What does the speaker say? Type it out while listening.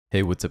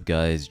Hey, what's up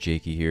guys,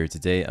 Jaeky here.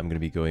 Today I'm going to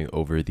be going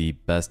over the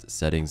best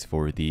settings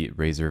for the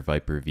Razer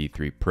Viper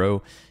V3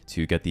 Pro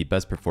to get the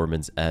best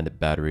performance and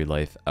battery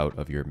life out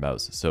of your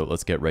mouse. So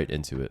let's get right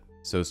into it.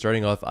 So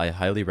starting off, I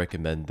highly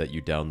recommend that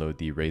you download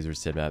the Razer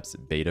Synapse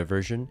beta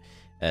version,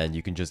 and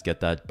you can just get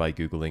that by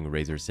googling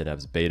Razer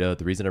Synapse beta.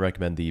 The reason I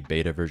recommend the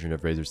beta version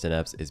of Razer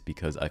Synapse is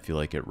because I feel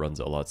like it runs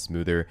a lot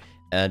smoother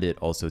and it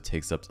also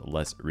takes up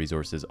less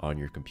resources on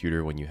your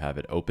computer when you have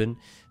it open.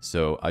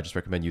 So I just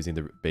recommend using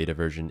the beta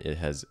version. It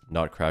has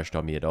not crashed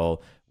on me at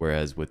all,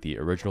 whereas with the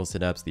original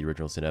Synapse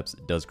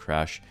does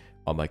crash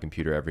on my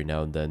computer every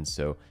now and then.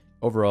 So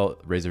overall,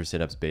 Razer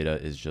Synapse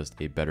Beta is just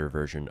a better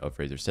version of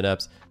Razer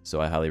Synapse, so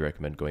I highly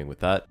recommend going with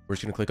that. We're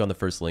just going to click on the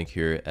first link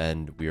here,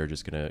 and we are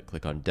just going to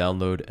click on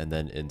download and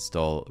then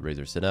install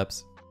Razer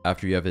Synapse.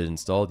 After you have it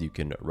installed, you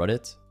can run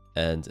it.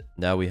 And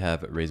now we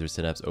have Razer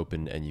Synapse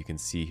open, and you can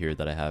see here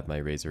that I have my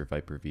Razer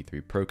Viper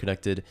V3 Pro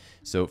connected.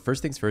 So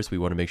first things first, we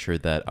want to make sure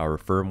that our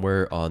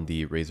firmware on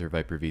the Razer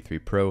Viper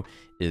V3 Pro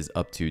is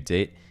up to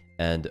date.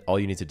 And all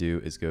you need to do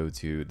is go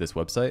to this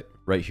website.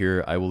 Right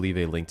here, I will leave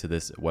a link to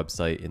this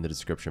website in the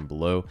description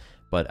below.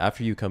 But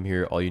after you come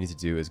here, all you need to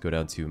do is go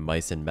down to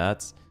Mice and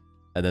Mats,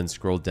 and then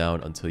scroll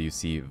down until you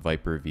see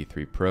Viper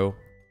V3 Pro.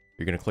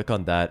 You're going to click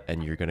on that,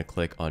 and you're going to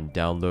click on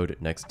download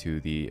next to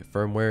the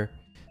firmware.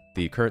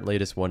 The current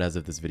latest one as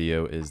of this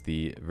video is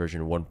the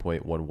version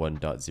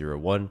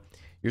 1.11.01.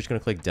 You're just going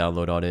to click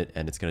download on it,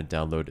 and it's going to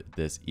download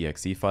this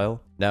exe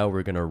file. Now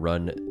we're going to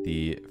run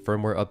the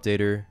firmware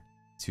updater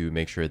to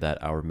make sure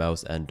that our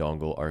mouse and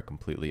dongle are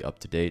completely up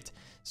to date.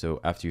 So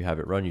after you have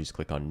it run, you just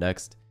click on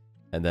next,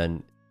 and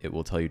then it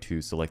will tell you to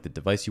select the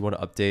device you want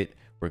to update.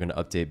 We're going to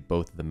update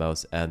both the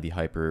mouse and the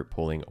hyper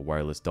polling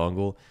wireless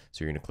dongle.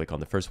 So you're going to click on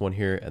the first one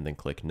here and then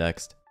click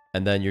next.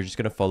 And then you're just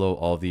going to follow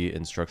all the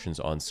instructions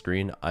on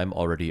screen. I'm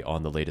already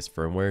on the latest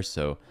firmware,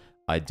 so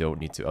I don't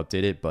need to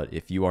update it. But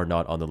if you are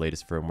not on the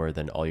latest firmware,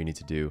 then all you need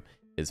to do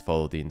is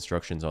follow the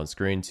instructions on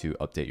screen to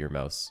update your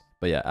mouse.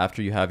 But yeah,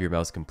 after you have your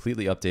mouse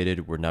completely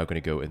updated, we're now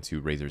going to go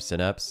into Razer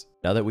Synapse.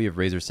 Now that we have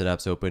Razer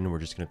Synapse open, we're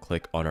just going to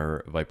click on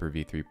our Viper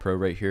V3 Pro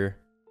right here.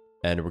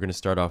 And we're going to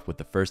start off with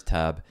the first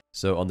tab.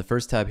 So on the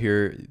first tab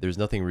here, there's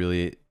nothing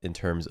really in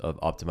terms of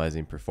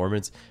optimizing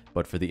performance,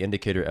 but for the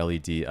indicator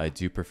LED, I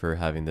do prefer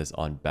having this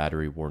on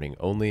battery warning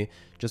only,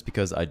 just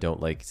because I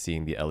don't like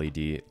seeing the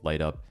LED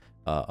light up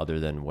other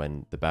than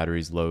when the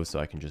battery's low, so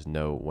I can just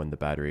know when the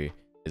battery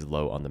is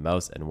low on the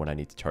mouse and when I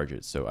need to charge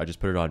it. So I just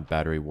put it on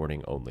battery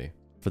warning only.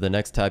 For the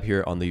next tab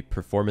here on the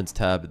performance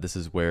tab, this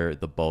is where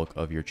the bulk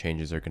of your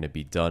changes are going to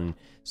be done.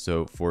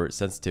 So for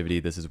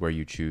sensitivity, this is where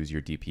you choose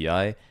your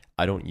DPI.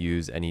 I don't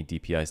use any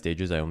DPI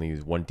stages. I only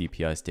use one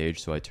DPI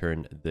stage. So I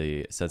turn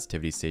the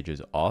sensitivity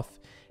stages off.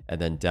 And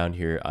then down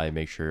here, I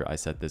make sure I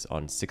set this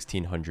on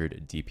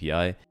 1600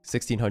 DPI.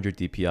 1600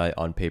 DPI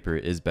on paper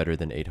is better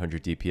than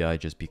 800 DPI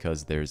just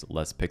because there's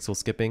less pixel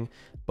skipping,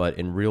 but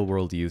in real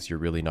world use, you're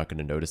really not going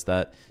to notice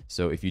that.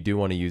 So if you do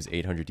want to use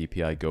 800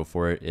 DPI, go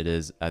for it. It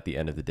is, at the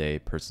end of the day,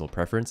 personal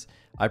preference.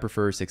 I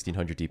prefer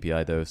 1600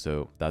 DPI though,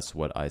 so that's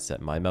what I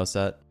set my mouse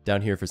at.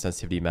 Down here for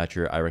sensitivity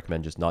matcher, I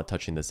recommend just not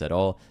touching this at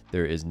all.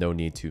 There is no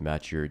need to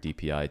match your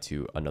DPI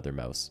to another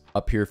mouse.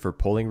 Up here for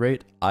polling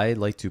rate, I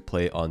like to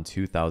play on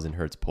 2000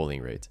 Hz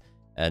polling rate.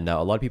 And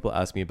now a lot of people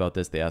ask me about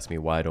this. They ask me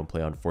why I don't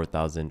play on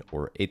 4000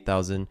 or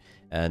 8000.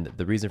 And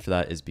the reason for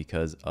that is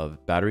because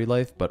of battery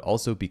life, but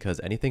also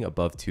because anything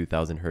above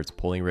 2000 Hz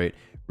polling rate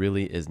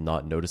really is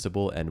not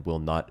noticeable and will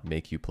not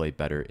make you play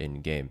better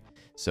in game.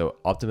 So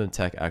Optimum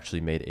Tech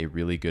actually made a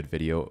really good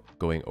video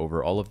going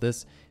over all of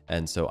this.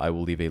 And so I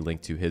will leave a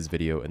link to his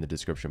video in the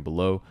description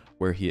below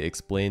where he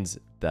explains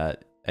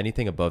that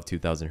anything above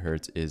 2000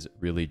 Hz is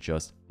really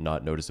just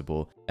not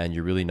noticeable, and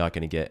you're really not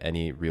going to get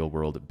any real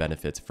world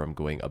benefits from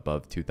going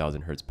above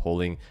 2000 Hz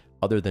polling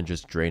other than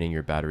just draining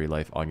your battery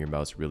life on your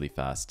mouse really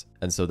fast.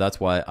 And so that's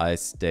why I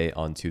stay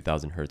on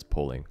 2000 Hz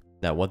polling.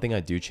 Now, one thing I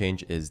do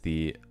change is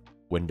the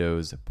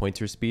Windows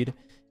pointer speed.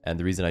 And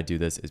the reason I do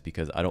this is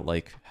because I don't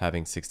like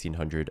having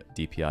 1600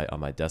 DPI on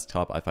my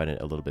desktop. I find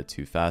it a little bit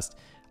too fast.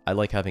 I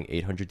like having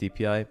 800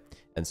 DPI.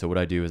 And so what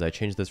I do is I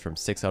change this from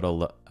 6 out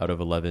of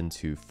 11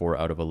 to 4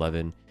 out of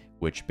 11,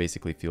 which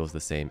basically feels the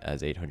same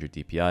as 800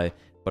 DPI,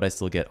 but I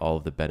still get all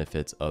of the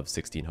benefits of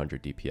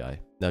 1600 DPI.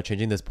 Now,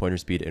 changing this pointer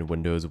speed in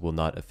Windows will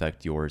not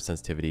affect your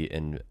sensitivity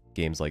in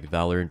games like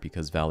Valorant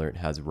because Valorant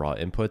has raw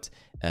input,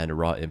 and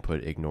raw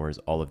input ignores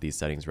all of these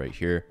settings right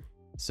here.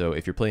 So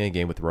if you're playing a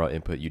game with raw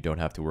input, you don't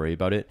have to worry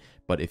about it.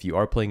 But if you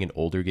are playing an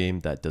older game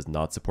that does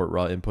not support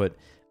raw input,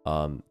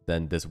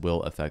 then this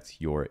will affect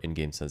your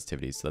in-game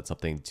sensitivity. So that's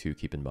something to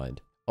keep in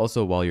mind.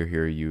 Also, while you're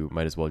here, you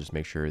might as well just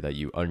make sure that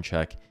you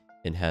uncheck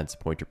Enhance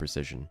Pointer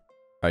Precision.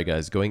 Alright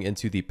guys, going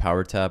into the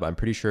power tab, I'm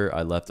pretty sure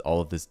I left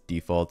all of this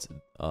default.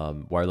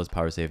 Wireless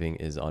power saving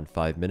is on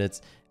 5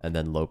 minutes, and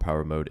then low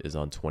power mode is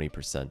on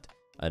 20%.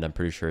 And I'm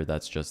pretty sure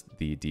that's just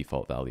the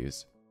default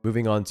values.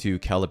 Moving on to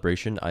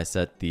calibration, I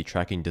set the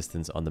tracking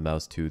distance on the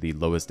mouse to the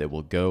lowest it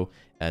will go,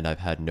 and I've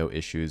had no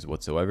issues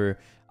whatsoever.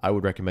 I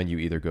would recommend you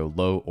either go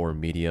low or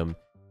medium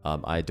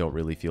I don't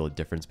really feel a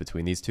difference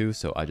between these two,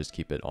 so I just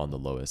keep it on the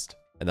lowest.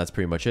 And that's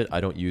pretty much it.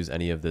 I don't use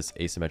any of this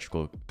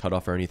asymmetrical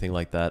cutoff or anything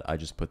like that. I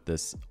just put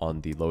this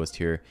on the lowest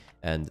here,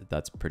 and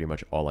that's pretty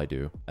much all I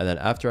do. And then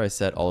after I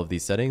set all of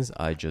these settings,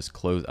 I just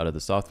close out of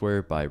the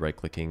software by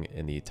right-clicking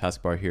in the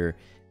taskbar here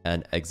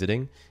and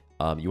exiting.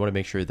 You want to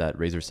make sure that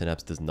Razer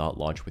Synapse does not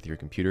launch with your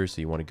computer, so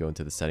you want to go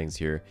into the settings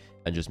here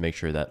and just make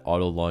sure that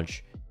auto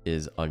launch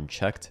is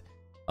unchecked,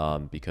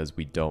 because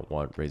we don't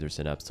want Razer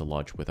Synapse to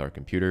launch with our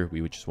computer.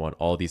 We would just want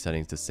all these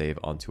settings to save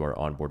onto our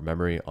onboard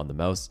memory on the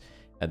mouse,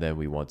 and then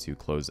we want to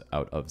close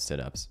out of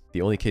Synapse.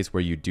 The only case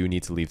where you do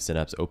need to leave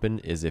Synapse open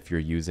is if you're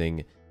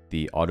using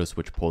the auto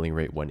switch polling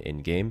rate when in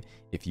game.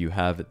 If you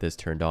have this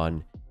turned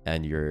on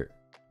and you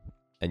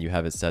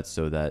have it set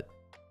so that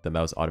the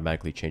mouse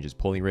automatically changes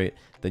polling rate,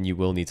 then you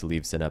will need to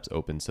leave Synapse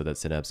open so that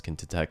Synapse can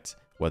detect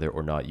whether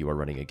or not you are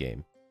running a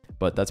game.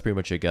 But that's pretty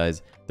much it,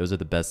 guys. Those are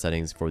the best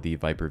settings for the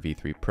Viper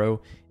V3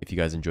 Pro. If you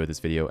guys enjoyed this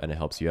video and it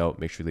helps you out,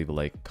 make sure to leave a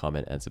like,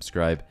 comment, and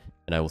subscribe,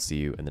 and I will see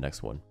you in the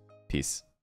next one. Peace.